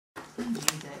knew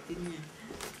that, didn't you?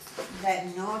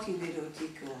 That naughty little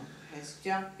tickle has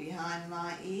jumped behind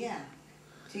my ear.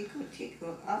 Tickle,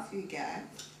 tickle, off you go.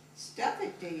 Stop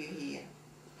it, do you hear?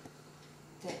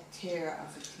 That terror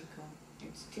of a tickle.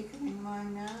 It's tickling my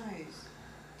nose.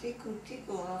 Tickle,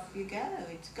 tickle, off you go.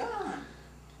 It's gone.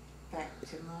 Back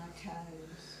to my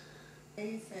toes.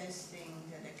 The first thing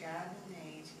that a gardener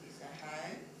needs is a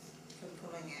hoe for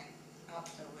pulling it up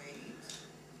the weeds.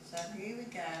 So here we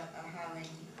go, a hoeing.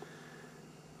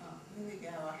 Oh, here we go,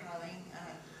 a hoeing.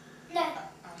 No.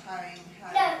 A hoeing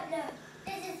hoe. No, no.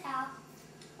 This is how.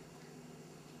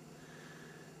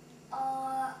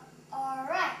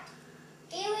 Alright.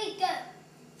 Here we go.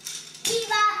 Give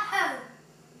a hoe.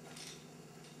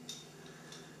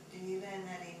 Did you learn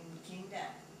that in kinder?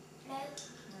 No.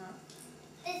 No.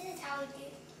 This is how we do.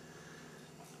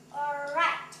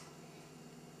 Alright.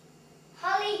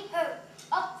 Holly ho.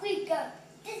 Up we go.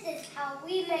 This is how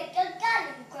we make a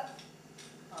garden grow.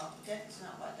 Oh, that's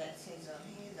not what that says on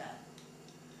here though.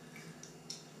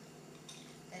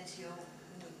 That's your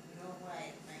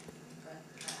way of making a garden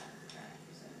grow,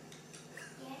 isn't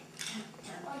it?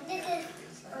 Yeah.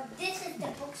 This is the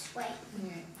book's way.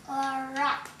 Yeah.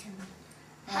 Alright.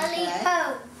 Holly Okay.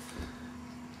 ho.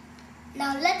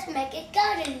 Now let's make a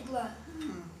garden grow.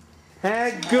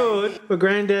 How good were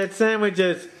Granddad's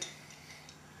sandwiches?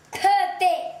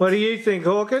 Perfect. What do you think,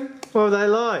 Hawken? What were they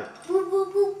like? Woo,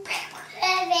 woo, woo.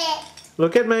 Perfect.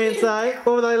 Look at me and say,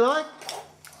 what were they like?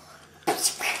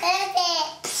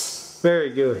 Perfect. Very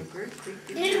good.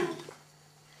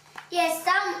 Yes,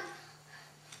 some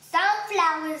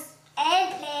flowers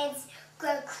and plants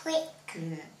grow quick,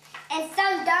 Yeah. and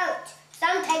some don't.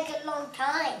 Some take a long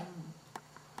time.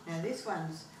 Now this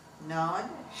one's nod,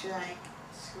 shake,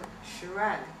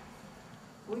 shrug.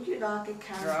 Would you like a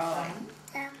colour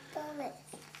thing?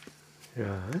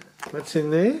 Right. What's in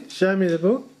there? Show me the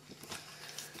book.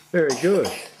 Very good.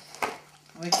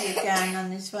 We keep going on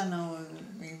this one or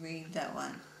we read that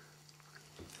one?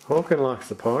 Hawken likes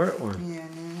the pirate one. Yeah,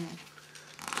 no.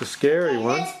 It's a scary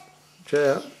one. Let's Watch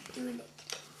out. keep doing it.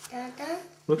 Dun, dun.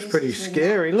 Looks This pretty is a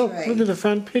scary. nut Look, tree. look at the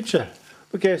front picture.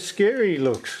 Look how scary he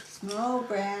looks. Small,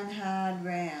 brown, hard,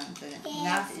 round. The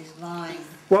nut is lying.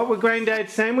 What were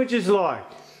Granddad's sandwiches like?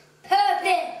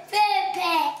 Perfect.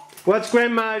 Perfect. What's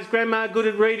Grandma good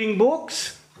at reading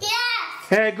books? Yes.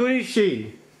 How good is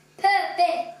she?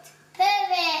 Perfect.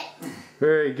 Perfect.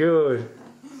 Very good.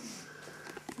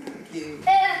 Thank you.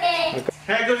 Perfect.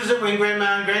 How good is it when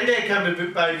Grandma and Granddad come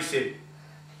to babysit?